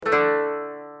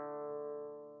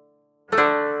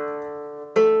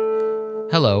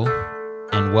Hello,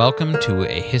 and welcome to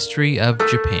A History of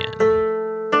Japan.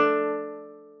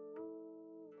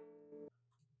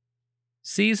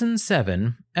 Season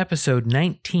 7, Episode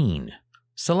 19,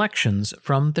 Selections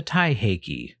from the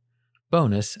Taiheiki,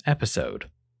 bonus episode.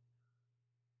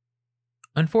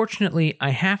 Unfortunately, I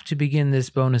have to begin this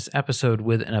bonus episode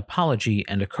with an apology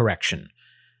and a correction.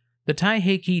 The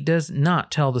Taiheiki does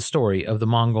not tell the story of the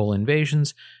Mongol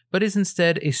invasions, but is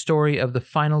instead a story of the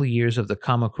final years of the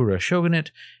Kamakura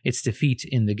shogunate, its defeat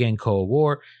in the Genko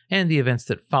War, and the events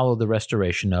that followed the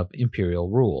restoration of imperial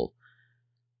rule.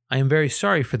 I am very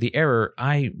sorry for the error.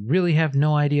 I really have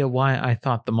no idea why I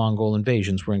thought the Mongol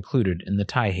invasions were included in the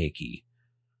Taiheiki.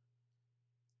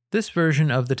 This version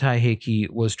of the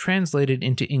Taiheiki was translated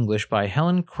into English by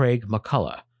Helen Craig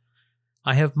McCullough.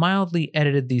 I have mildly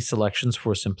edited these selections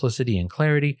for simplicity and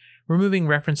clarity, removing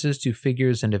references to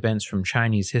figures and events from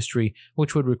Chinese history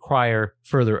which would require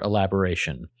further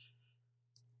elaboration.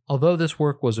 Although this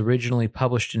work was originally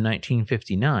published in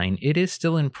 1959, it is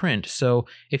still in print, so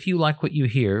if you like what you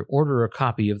hear, order a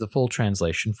copy of the full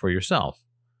translation for yourself.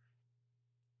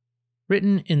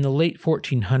 Written in the late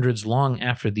 1400s, long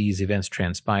after these events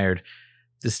transpired,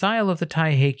 the style of the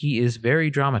Taiheiki is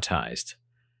very dramatized.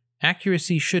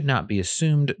 Accuracy should not be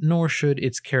assumed, nor should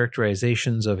its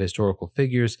characterizations of historical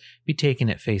figures be taken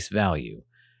at face value.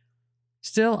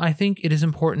 Still, I think it is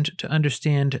important to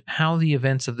understand how the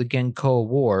events of the Genko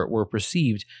War were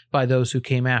perceived by those who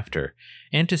came after,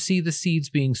 and to see the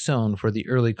seeds being sown for the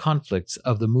early conflicts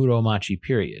of the Muromachi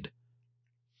period.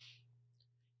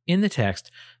 In the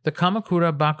text, the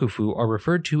Kamakura Bakufu are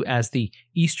referred to as the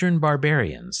Eastern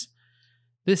Barbarians.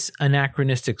 This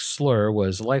anachronistic slur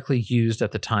was likely used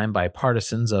at the time by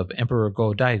partisans of Emperor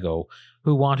Go-Daigo,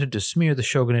 who wanted to smear the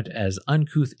shogunate as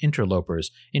uncouth interlopers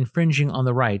infringing on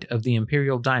the right of the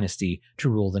imperial dynasty to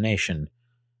rule the nation.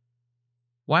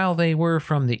 While they were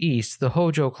from the east, the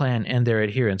Hojo clan and their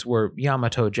adherents were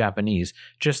Yamato Japanese,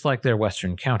 just like their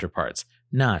western counterparts,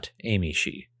 not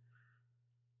Emishi.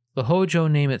 The Hojo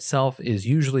name itself is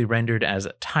usually rendered as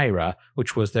Taira,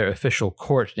 which was their official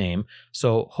court name,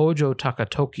 so Hojo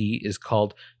Takatoki is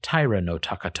called Taira no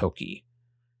Takatoki.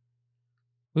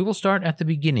 We will start at the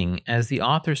beginning, as the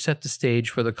author set the stage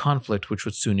for the conflict which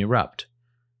would soon erupt.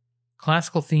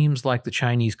 Classical themes like the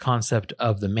Chinese concept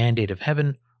of the Mandate of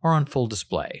Heaven are on full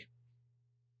display.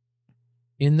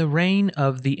 In the reign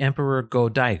of the Emperor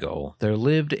Go-Daigo, there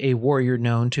lived a warrior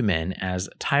known to men as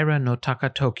Taira no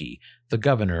Takatoki, the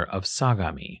governor of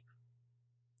Sagami.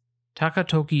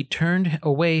 Takatoki turned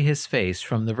away his face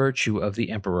from the virtue of the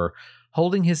emperor,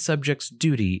 holding his subjects'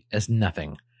 duty as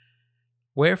nothing.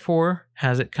 Wherefore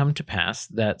has it come to pass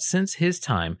that since his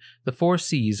time the four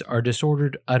seas are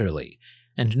disordered utterly,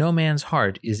 and no man's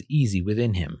heart is easy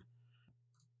within him.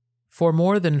 For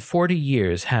more than 40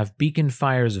 years have beacon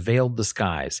fires veiled the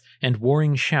skies, and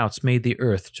warring shouts made the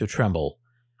earth to tremble.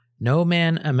 No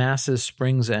man amasses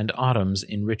springs and autumns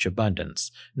in rich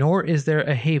abundance, nor is there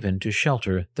a haven to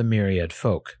shelter the myriad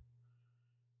folk.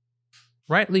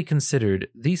 Rightly considered,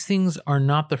 these things are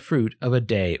not the fruit of a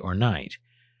day or night.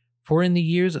 For in the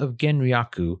years of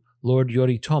Genryaku, Lord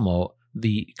Yoritomo,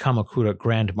 the Kamakura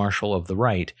Grand Marshal of the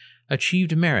Right,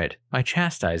 achieved merit by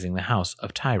chastising the house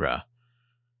of Taira.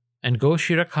 And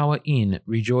Go-Shirakawa-in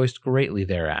rejoiced greatly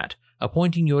thereat,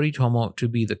 appointing Yoritomo to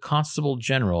be the Constable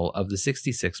General of the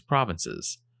 66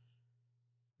 provinces.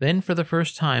 Then for the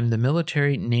first time the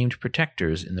military named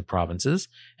protectors in the provinces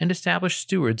and established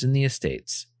stewards in the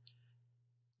estates.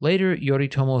 Later,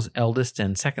 Yoritomo's eldest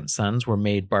and second sons were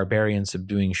made barbarian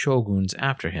subduing shoguns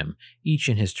after him, each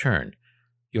in his turn.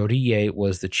 Yoriie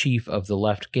was the chief of the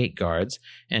left gate guards,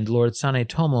 and Lord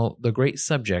Sanetomo the great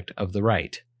subject of the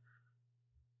right.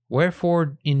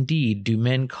 Wherefore, indeed, do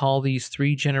men call these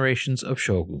 3 generations of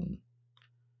shogun.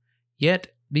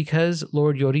 Yet, because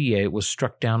Lord Yoriie was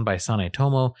struck down by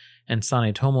Sanetomo, and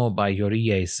Sanetomo by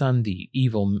Yoriie's son, the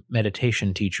evil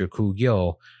meditation teacher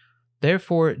Kugyo,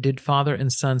 therefore did father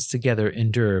and sons together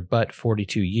endure but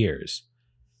 42 years.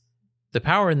 The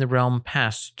power in the realm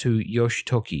passed to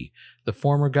Yoshitoki, the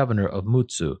former governor of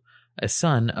Mutsu, a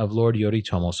son of Lord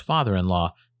Yoritomo's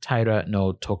father-in-law, Taira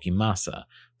no Tokimasa,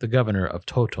 the governor of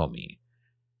Totomi.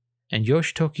 And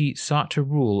Yoshitoki sought to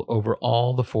rule over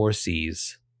all the 4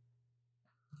 seas.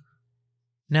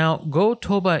 Now,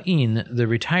 Go-Toba-in, the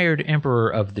retired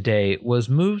emperor of the day, was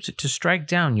moved to strike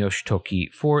down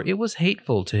Yoshitoki, for it was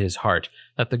hateful to his heart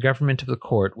that the government of the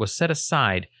court was set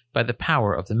aside by the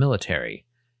power of the military.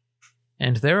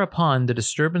 And thereupon the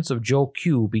disturbance of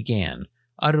Jokyu began,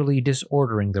 utterly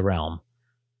disordering the realm.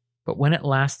 But when at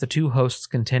last the 2 hosts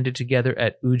contended together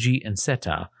at Uji and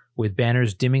Seta, with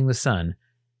banners dimming the sun,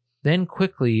 Then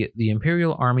quickly the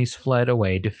imperial armies fled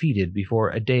away defeated before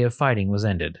a day of fighting was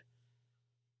ended.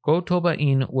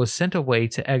 Go-Toba-in was sent away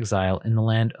to exile in the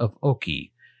land of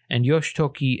Oki, and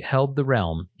Yoshitoki held the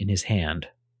realm in his hand.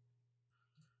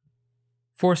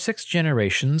 For 6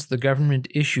 generations, the government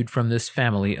issued from this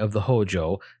family of the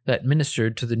Hojo that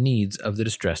ministered to the needs of the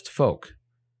distressed folk.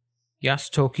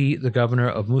 Yasutoki, the governor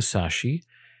of Musashi,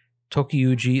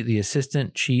 Tokiuji, the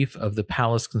assistant chief of the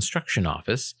palace construction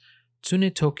office,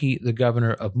 Tsunetoki, the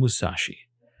governor of Musashi,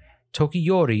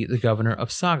 Tokiyori, the governor of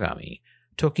Sagami,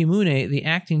 Tokimune, the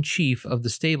acting chief of the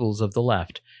stables of the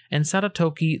left, and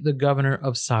Sadatoki, the governor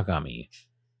of Sagami.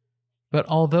 But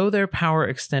although their power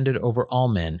extended over all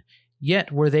men,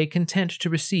 yet were they content to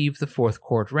receive the 4th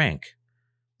court rank.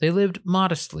 They lived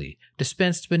modestly,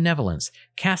 dispensed benevolence,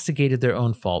 castigated their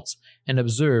own faults, and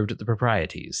observed the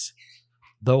proprieties.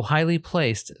 Though highly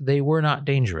placed, they were not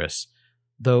dangerous.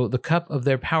 Though the cup of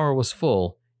their power was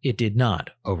full, it did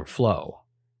not overflow.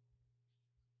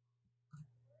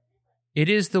 It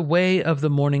is the way of the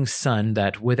morning sun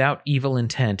that, without evil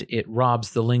intent, it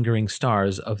robs the lingering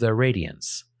stars of their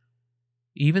radiance.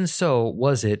 Even so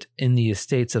was it in the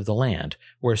estates of the land,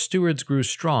 where stewards grew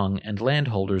strong and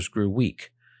landholders grew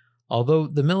weak, although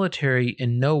the military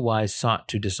in no wise sought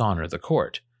to dishonor the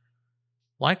court.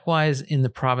 Likewise, in the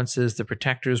provinces the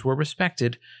protectors were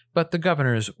respected, but the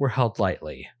governors were held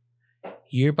lightly.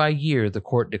 Year by year the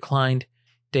court declined,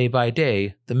 day by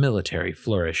day the military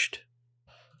flourished.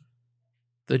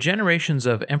 The generations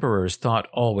of emperors thought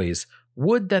always,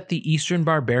 "Would that the eastern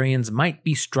barbarians might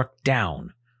be struck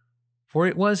down!" For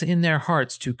it was in their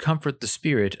hearts to comfort the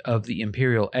spirit of the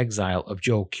imperial exile of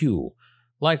Jokyu.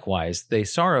 Likewise, they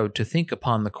sorrowed to think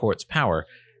upon the court's power,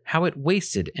 how it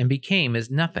wasted and became as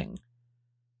nothing.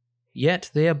 Yet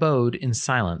they abode in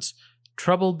silence,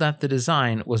 troubled that the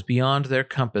design was beyond their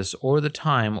compass or the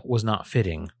time was not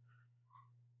fitting.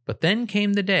 But then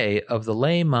came the day of the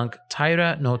lay monk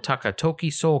Taira no Takatoki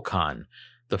Sokan,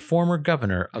 the former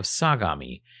governor of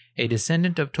Sagami, a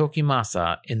descendant of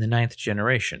Tokimasa in the 9th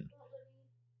generation.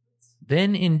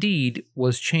 Then indeed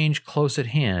was change close at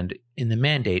hand in the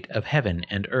mandate of heaven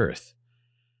and earth.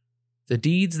 The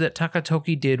deeds that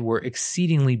Takatoki did were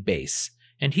exceedingly base,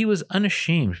 and he was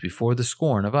unashamed before the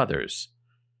scorn of others.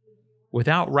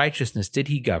 Without righteousness did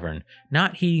he govern,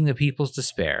 not heeding the people's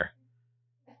despair.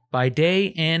 By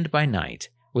day and by night,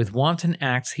 with wanton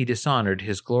acts he dishonored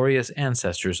his glorious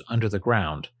ancestors under the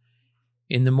ground.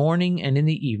 In the morning and in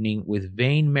the evening, with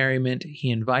vain merriment,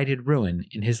 he invited ruin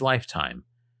in his lifetime.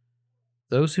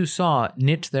 Those who saw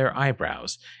knit their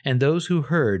eyebrows, and those who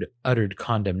heard uttered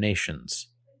condemnations.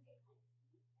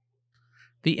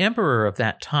 The emperor of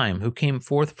that time, who came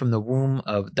forth from the womb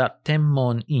of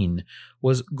Dattemmon-in,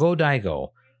 was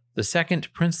Go-Daigo, the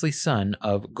second princely son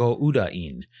of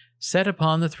Go-Uda-in, set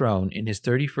upon the throne in his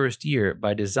 31st year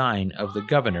by design of the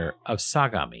governor of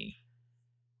Sagami.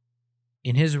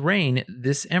 In his reign,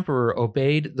 this emperor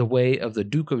obeyed the way of the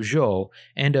Duke of Zhou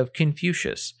and of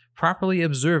Confucius, properly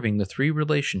observing the 3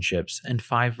 relationships and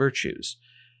 5 virtues,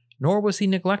 nor was he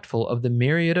neglectful of the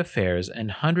myriad affairs and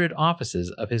 100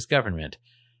 offices of his government,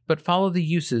 but followed the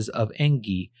uses of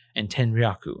Engi and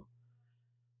Tenryaku.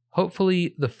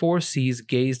 Hopefully, the 4 seas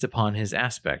gazed upon his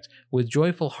aspect. With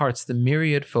joyful hearts the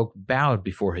myriad folk bowed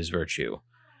before his virtue.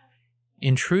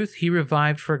 In truth, he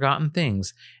revived forgotten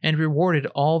things, and rewarded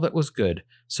all that was good,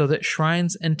 so that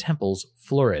shrines and temples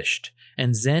flourished,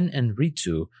 and Zen and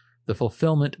Ritsu, the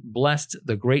fulfillment, blessed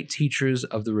the great teachers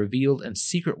of the revealed and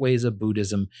secret ways of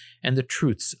Buddhism and the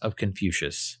truths of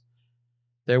Confucius.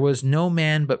 There was no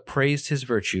man but praised his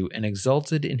virtue and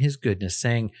exulted in his goodness,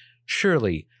 saying,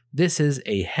 "Surely, this is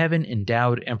a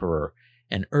heaven-endowed emperor,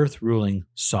 an earth-ruling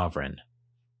sovereign."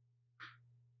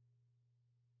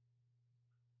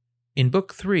 In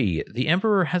Book 3, the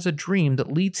emperor has a dream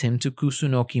that leads him to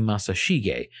Kusunoki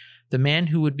Masashige, the man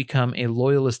who would become a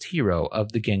loyalist hero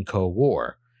of the Genko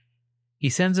War. He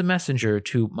sends a messenger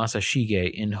to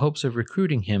Masashige in hopes of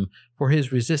recruiting him for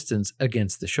his resistance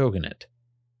against the shogunate.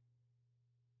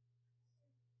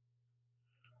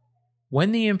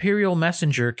 When the imperial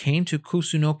messenger came to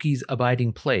Kusunoki's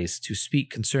abiding place to speak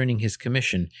concerning his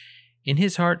commission, in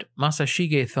his heart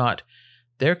Masashige thought,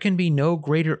 "There can be no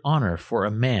greater honor for a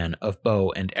man of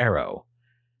bow and arrow."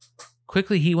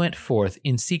 Quickly he went forth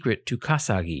in secret to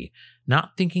Kasagi,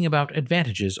 not thinking about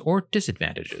advantages or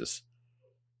disadvantages.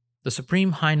 The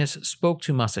Supreme Highness spoke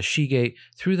to Masashige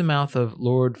through the mouth of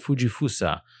Lord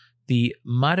Fujifusa, the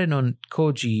Marenon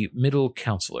Koji middle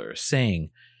counselor, saying,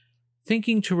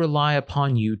 "Thinking to rely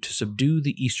upon you to subdue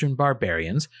the eastern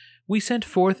barbarians, we sent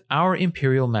forth our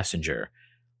imperial messenger.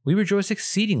 We rejoice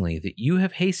exceedingly that you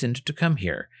have hastened to come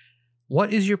here.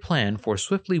 What is your plan for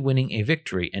swiftly winning a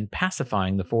victory and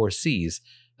pacifying the four seas,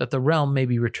 that the realm may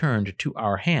be returned to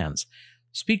our hands?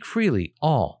 Speak freely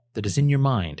all that is in your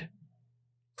mind."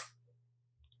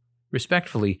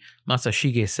 Respectfully,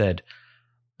 Masashige said,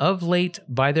 "Of late,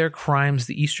 by their crimes,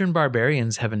 the Eastern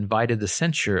barbarians have invited the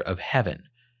censure of heaven.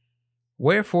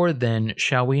 Wherefore, then,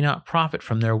 shall we not profit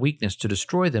from their weakness to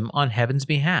destroy them on heaven's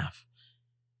behalf?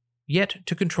 Yet,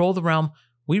 to control the realm,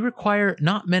 we require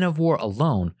not men of war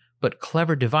alone, but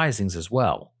clever devisings as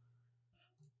well.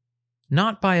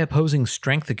 Not by opposing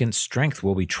strength against strength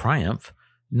will we triumph,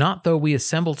 not though we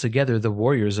assemble together the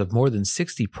warriors of more than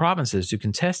 60 provinces to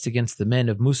contest against the men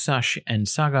of Musashi and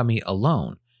Sagami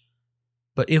alone.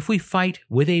 But if we fight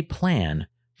with a plan,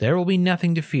 there will be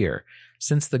nothing to fear,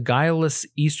 since the guileless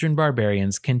Eastern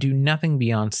barbarians can do nothing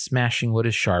beyond smashing what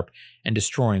is sharp and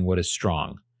destroying what is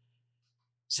strong.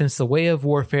 Since the way of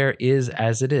warfare is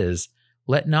as it is,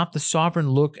 let not the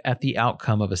sovereign look at the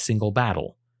outcome of a single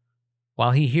battle.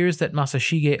 While he hears that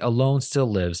Masashige alone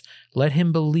still lives, let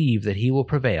him believe that he will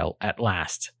prevail at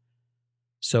last."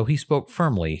 So he spoke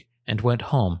firmly and went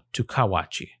home to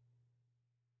Kawachi.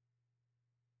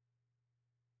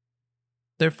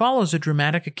 There follows a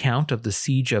dramatic account of the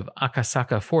siege of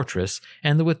Akasaka Fortress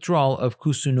and the withdrawal of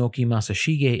Kusunoki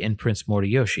Masashige and Prince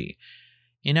Moriyoshi.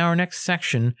 In our next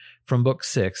section from Book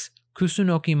 6,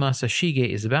 Kusunoki Masashige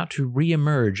is about to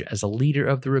re-emerge as a leader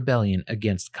of the rebellion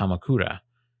against Kamakura.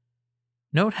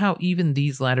 Note how even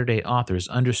these latter-day authors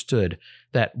understood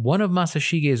that one of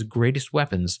Masashige's greatest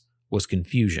weapons was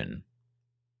confusion.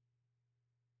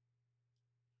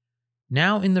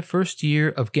 Now in the first year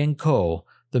of Genko,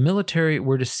 the military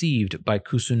were deceived by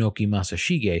Kusunoki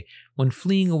Masashige. When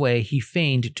fleeing away, he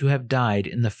feigned to have died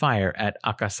in the fire at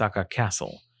Akasaka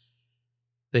Castle.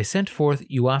 They sent forth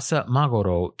Yuasa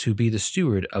Magoro to be the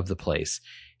steward of the place,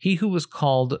 he who was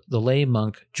called the lay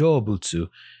monk Joobutsu,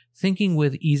 thinking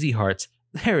with easy hearts,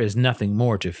 "There is nothing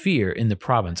more to fear in the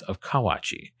province of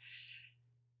Kawachi."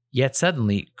 Yet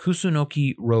suddenly,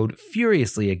 Kusunoki rode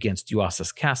furiously against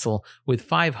Yuasa's castle with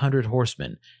 500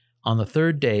 horsemen, on the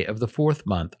 3rd day of the 4th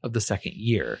month of the 2nd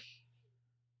year.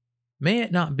 May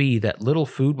it not be that little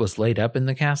food was laid up in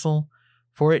the castle?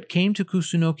 For it came to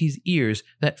Kusunoki's ears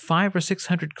that 500 or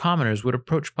 600 commoners would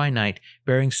approach by night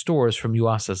bearing stores from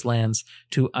Yuasa's lands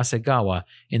to Asegawa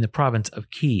in the province of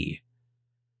Kii.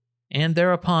 And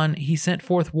thereupon he sent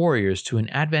forth warriors to an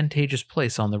advantageous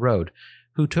place on the road,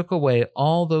 who took away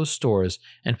all those stores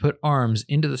and put arms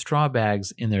into the straw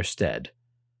bags in their stead.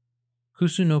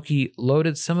 Kusunoki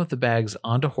loaded some of the bags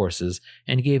onto horses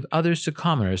and gave others to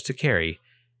commoners to carry,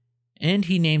 and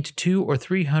he named 200 or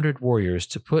 300 warriors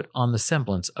to put on the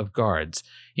semblance of guards,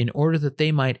 in order that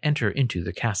they might enter into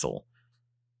the castle.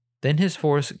 Then his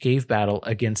force gave battle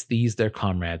against these their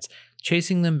comrades,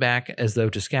 chasing them back as though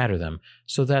to scatter them,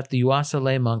 so that the Yuasa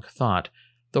lay monk thought,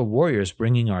 "The warriors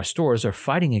bringing our stores are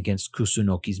fighting against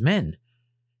Kusunoki's men,"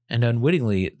 and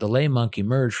unwittingly the lay monk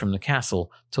emerged from the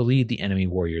castle to lead the enemy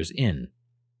warriors in.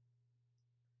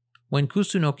 When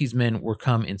Kusunoki's men were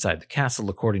come inside the castle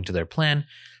according to their plan,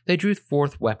 they drew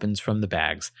forth weapons from the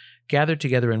bags, gathered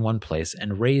together in one place,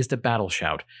 and raised a battle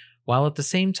shout, while at the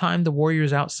same time the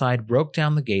warriors outside broke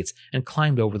down the gates and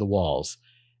climbed over the walls,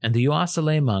 and the Yuasa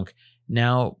lay monk,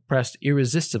 now pressed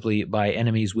irresistibly by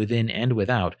enemies within and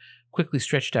without, quickly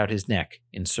stretched out his neck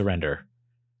in surrender.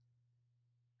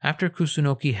 After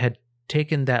Kusunoki had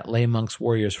taken that lay monk's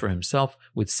warriors for himself,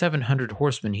 with 700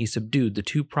 horsemen he subdued the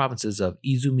 2 provinces of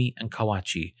Izumi and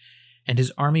Kawachi, and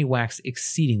his army waxed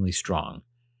exceedingly strong.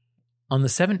 On the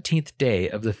 17th day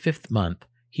of the 5th month,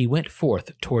 he went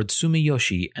forth toward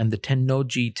Sumiyoshi and the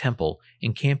Tennoji Temple,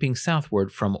 encamping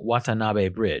southward from Watanabe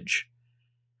Bridge.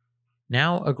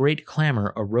 Now a great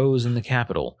clamor arose in the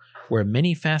capital, where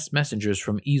many fast messengers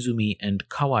from Izumi and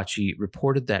Kawachi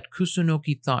reported that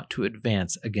Kusunoki thought to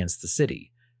advance against the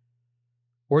city.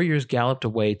 Warriors galloped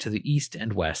away to the east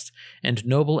and west, and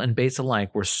noble and base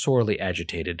alike were sorely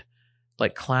agitated.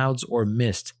 Like clouds or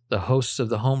mist, the hosts of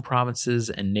the home provinces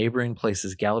and neighboring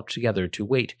places galloped together to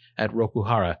wait at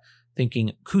Rokuhara,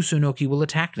 thinking Kusunoki will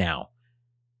attack now.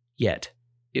 Yet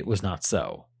it was not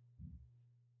so.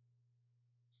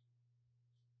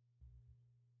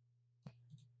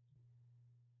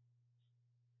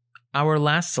 Our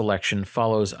last selection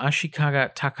follows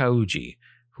Ashikaga Takauji,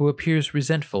 who appears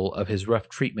resentful of his rough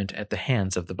treatment at the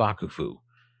hands of the Bakufu.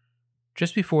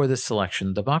 Just before this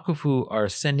selection, the Bakufu are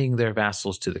sending their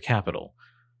vassals to the capital.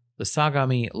 The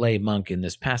Sagami lay monk in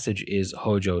this passage is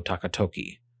Hojo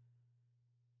Takatoki.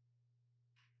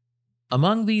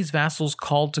 Among these vassals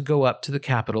called to go up to the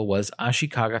capital was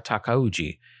Ashikaga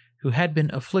Takauji, who had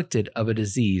been afflicted of a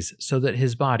disease so that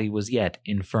his body was yet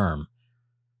infirm.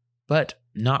 But,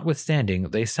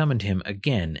 notwithstanding, they summoned him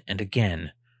again and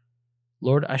again.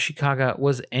 Lord Ashikaga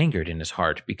was angered in his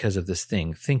heart because of this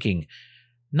thing, thinking,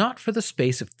 "Not for the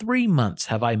space of 3 months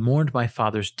have I mourned my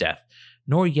father's death,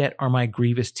 nor yet are my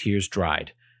grievous tears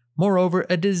dried. Moreover,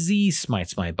 a disease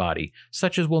smites my body,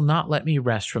 such as will not let me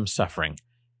rest from suffering.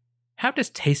 How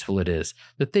distasteful it is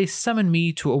that they summon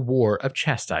me to a war of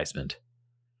chastisement.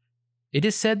 It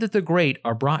is said that the great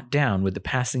are brought down with the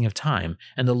passing of time,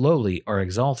 and the lowly are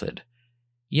exalted.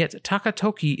 Yet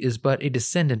Takatoki is but a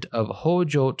descendant of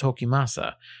Hojo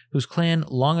Tokimasa, whose clan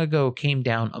long ago came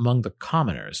down among the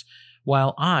commoners,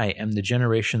 while I am the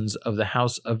generations of the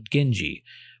house of Genji,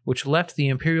 which left the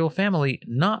imperial family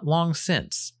not long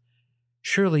since.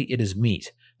 Surely it is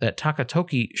meet that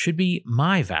Takatoki should be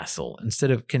my vassal instead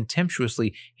of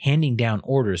contemptuously handing down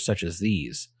orders such as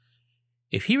these.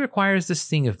 If he requires this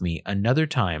thing of me another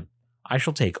time, I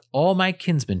shall take all my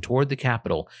kinsmen toward the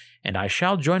capital, and I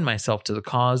shall join myself to the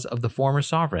cause of the former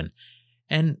sovereign,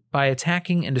 and by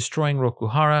attacking and destroying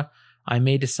Rokuhara, I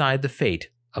may decide the fate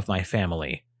of my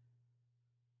family."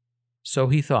 So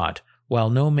he thought, while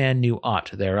no man knew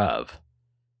aught thereof.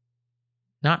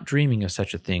 Not dreaming of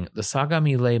such a thing, the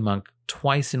Sagami lay monk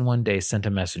twice in one day sent a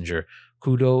messenger,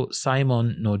 Kudo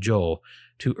Saimon no Jo,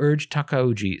 to urge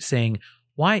Takauji, saying,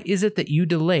 "Why is it that you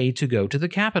delay to go to the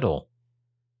capital?"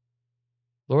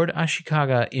 Lord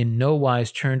Ashikaga in no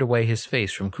wise turned away his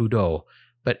face from Kudo,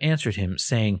 but answered him,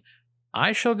 saying,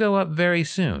 "I shall go up very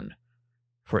soon,"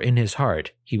 for in his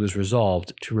heart he was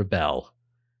resolved to rebel.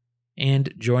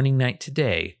 And, joining night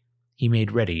today, he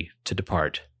made ready to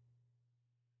depart.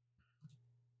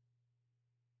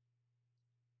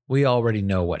 We already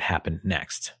know what happened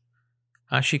next.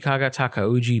 Ashikaga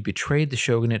Takauji betrayed the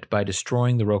shogunate by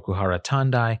destroying the Rokuhara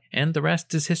Tandai, and the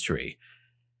rest is history.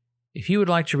 If you would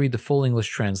like to read the full English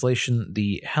translation,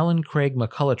 the Helen Craig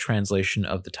McCullough translation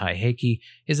of the Taiheiki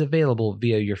is available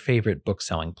via your favorite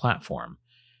book-selling platform.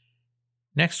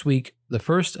 Next week, the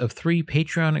first of 3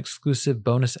 Patreon-exclusive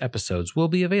bonus episodes will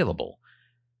be available.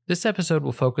 This episode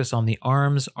will focus on the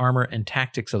arms, armor, and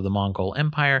tactics of the Mongol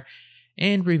Empire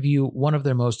and review one of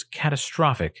their most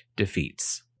catastrophic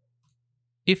defeats.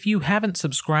 If you haven't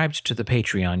subscribed to the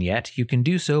Patreon yet, you can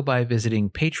do so by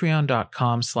visiting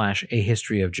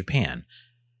patreon.com/ahistoryofjapan.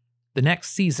 The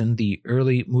next season, the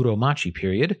early Muromachi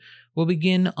period, will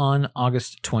begin on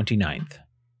August 29th.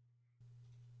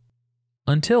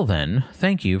 Until then,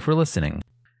 thank you for listening.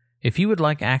 If you would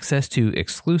like access to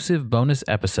exclusive bonus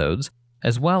episodes,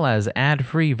 as well as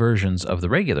ad-free versions of the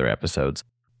regular episodes,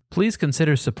 please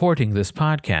consider supporting this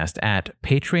podcast at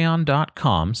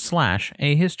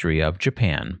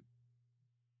patreon.com/ahistoryofjapan.